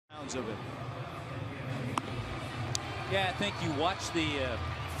yards of it. Yeah, I think you watch the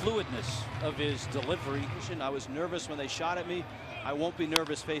fluidness of his delivery. I was nervous when they shot at me. I won't be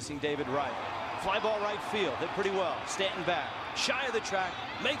nervous facing David Wright. Fly ball right field, hit pretty well. Stanton back, shy of the track,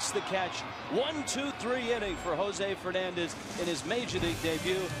 makes the catch. 1-2-3 inning for Jose Fernandez in his major league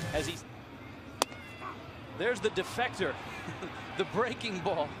debut. As he, there's the defector, the breaking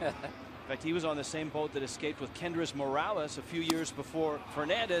ball. In fact, he was on the same boat that escaped with Kendrys Morales a few years before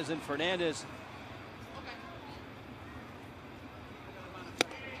Fernandez, and Fernandez.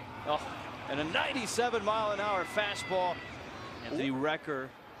 Oh, and a 97-mile-an-hour fastball. Anthony Recker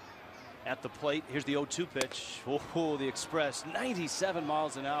at the plate. Here's the 0-2 pitch. Oh, the express. 97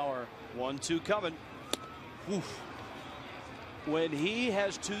 miles an hour. 1-2 coming. Oof. When he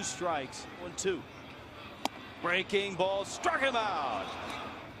has 2 strikes. 1-2. Breaking ball. Struck him out.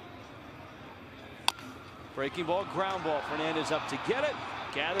 Breaking ball. Ground ball. Fernandez up to get it.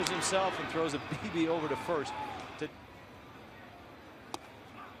 Gathers himself and throws a BB over to first.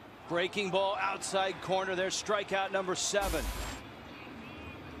 Breaking ball outside corner. There's strikeout number 7.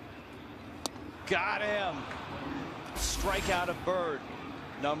 Got him. Strikeout of Bird,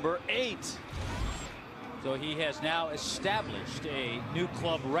 number 8. So he has now established a new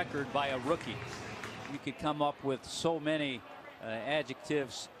club record by a rookie. You could come up with so many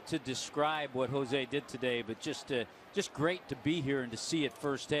adjectives to describe what Jose did today, but just great to be here and to see it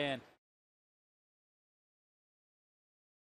firsthand.